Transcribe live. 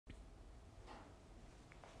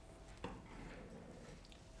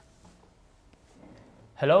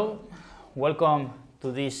Hello, welcome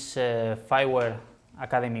to this FIWARE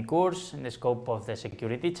Academy course in the scope of the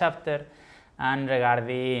security chapter and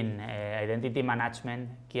regarding identity management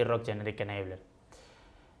KeyRock generic enabler.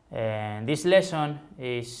 This lesson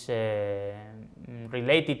is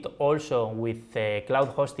related also with the cloud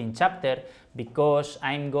hosting chapter because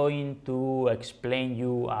I'm going to explain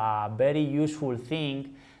you a very useful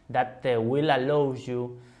thing that will allow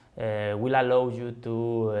you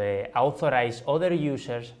to authorize other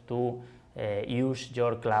users to use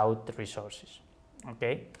your cloud resources.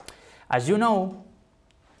 Okay, as you know,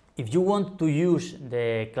 if you want to use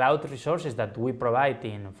the cloud resources that we provide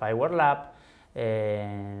in FIWARE Lab,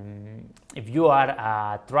 if you are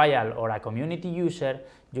a trial or a community user,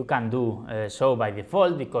 you can do so by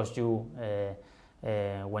default because you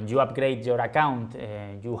when you upgrade your account,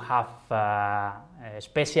 you have a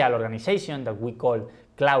special organization that we call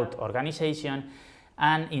cloud organization,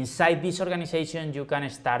 and inside this organization you can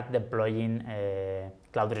start deploying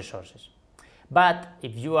cloud resources. But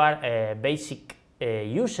if you are a basic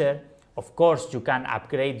user, of course you can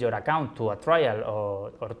upgrade your account to a trial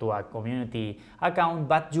or to a community account,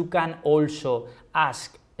 but you can also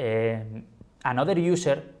ask another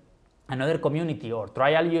user, another community or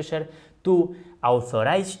trial user to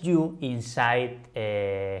authorize you inside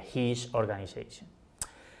his organization.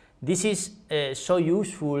 This is so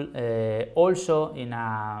useful also in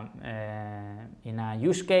a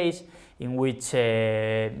use case in which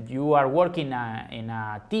you are working in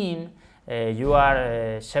a team, you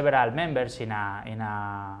are several members in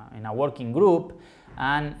a working group,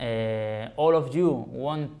 and all of you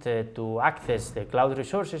want to access the cloud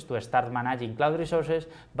resources, to start managing cloud resources,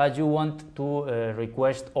 but you want to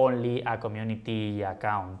request only a community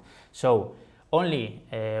account. So only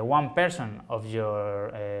one person of your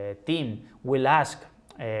team will ask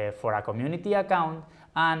for a community account,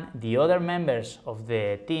 and the other members of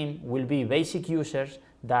the team will be basic users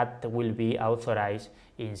that will be authorized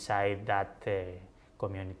inside that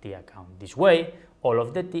community account. This way, all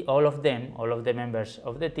of the members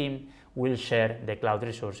of the team will share the cloud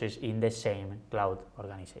resources in the same cloud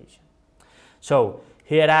organization. So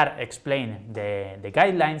here are explained the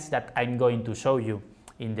guidelines that I'm going to show you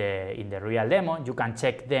in the real demo. You can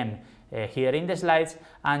check them here in the slides,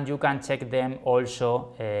 and you can check them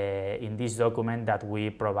also in this document that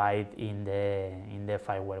we provide in the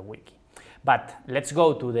FIWARE wiki. But let's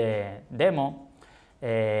go to the demo.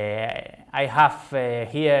 I have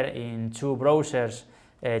here in two browsers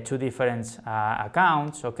two different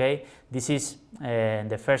accounts. Okay, this is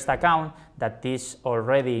the first account that is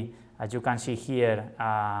already, as you can see here,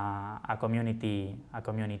 a community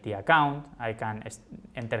account. I can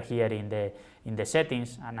enter here in the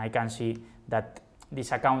settings, and I can see that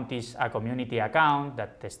this account is a community account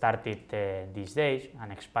that started these days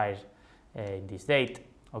and expires this date.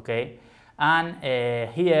 Okay, and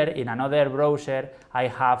here in another browser I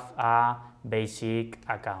have a basic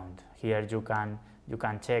account. Here you can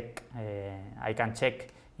check. I can check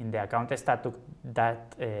in the account status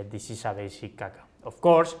that this is a basic account. Of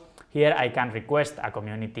course, here I can request a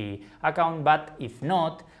community account, but if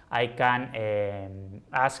not, I can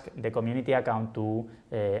ask the community account to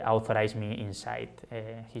authorize me inside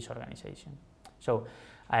his organization. So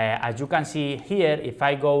as you can see here, if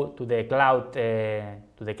I go to the cloud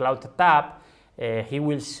tab, he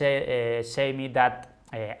will say me that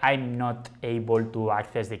I'm not able to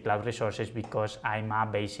access the cloud resources because I'm a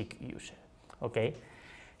basic user. Okay.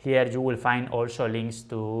 Here you will find also links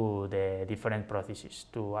to the different processes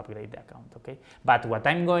to upgrade the account. Okay, but what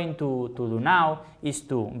I'm going to do now is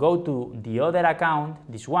to go to the other account,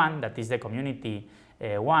 this one that is the community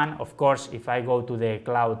one. Of course, if I go to the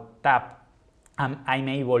cloud tab, I'm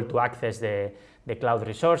able to access the cloud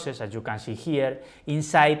resources, as you can see here,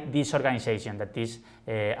 inside this organization that is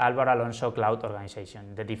Álvaro Alonso Cloud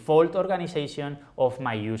Organization, the default organization of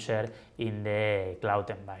my user in the cloud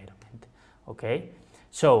environment. Okay.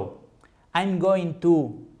 So I'm going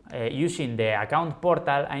to, using the account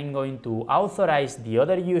portal, I'm going to authorize the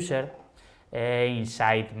other user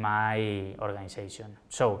inside my organization.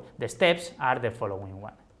 So the steps are the following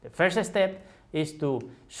one. The first step is to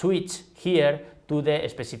switch here to the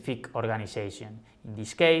specific organization. In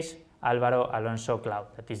this case, Álvaro Alonso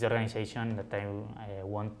Cloud, that is the organization that I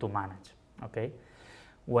want to manage. Okay.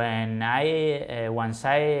 When once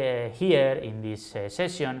I here in this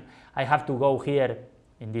session, I have to go here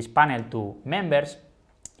in this panel to members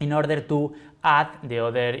in order to add the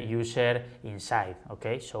other user inside.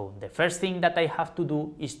 Okay, so the first thing that I have to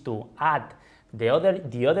do is to add the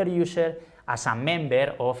other user as a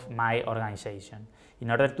member of my organization.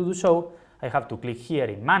 In order to do so, I have to click here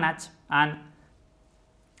in Manage, and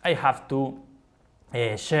I have to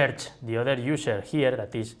search the other user here,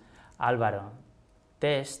 that is Álvaro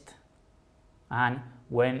test, and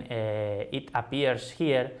when it appears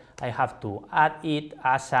here, I have to add it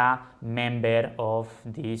as a member of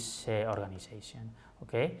this organization.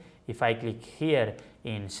 Okay, if I click here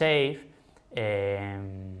in save,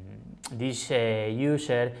 this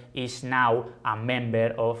user is now a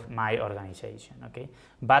member of my organization. Okay,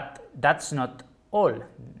 but that's not all,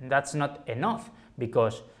 that's not enough,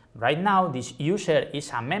 because right now this user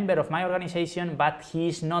is a member of my organization, but he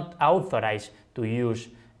is not authorized to use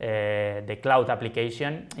the cloud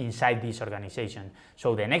application inside this organization.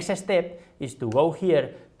 So the next step is to go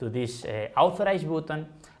here to this authorize button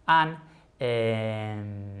and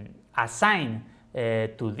assign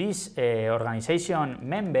to this organization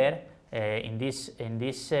member. In this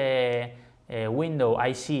window,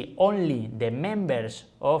 I see only the members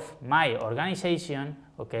of my organization.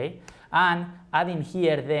 Okay, and adding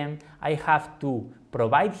here, then I have to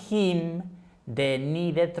provide him the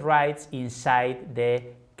needed rights inside the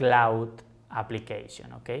cloud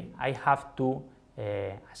application. Okay, I have to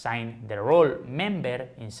assign the role member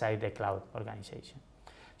inside the cloud organization.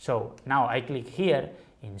 So now I click here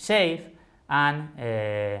in save, and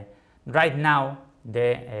right now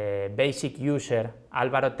the basic user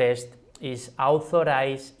Álvaro test is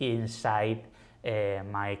authorized inside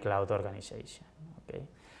my cloud organization. Okay,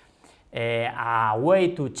 a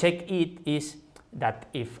way to check it is that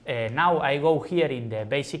if now I go here in the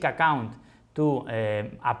basic account to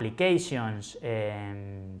applications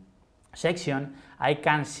section, I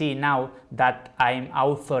can see now that I'm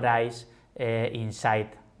authorized inside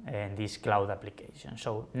this cloud application.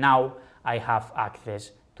 So now I have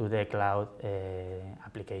access to the cloud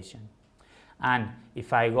application. And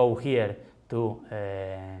if I go here to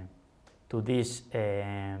this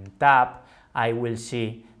tab, I will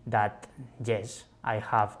see that yes, I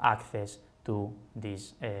have access to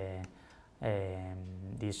this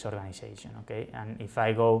this organization. Okay, and if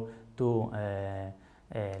I go to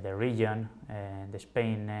the region, the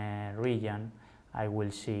Spain region, I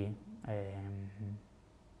will see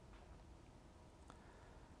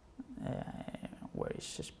where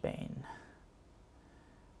is Spain?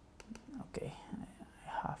 Okay,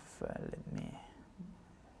 I have, let me,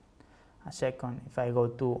 a second, if I go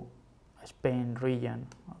to Spain region,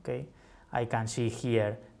 okay, I can see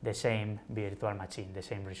here the same virtual machine, the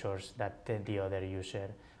same resource that the other user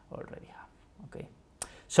already have. Okay,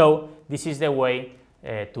 so this is the way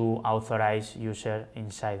to authorize user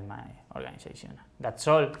inside my organization. That's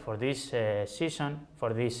all for this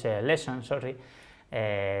lesson, sorry.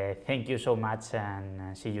 Thank you so much,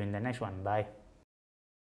 and see you in the next one. Bye.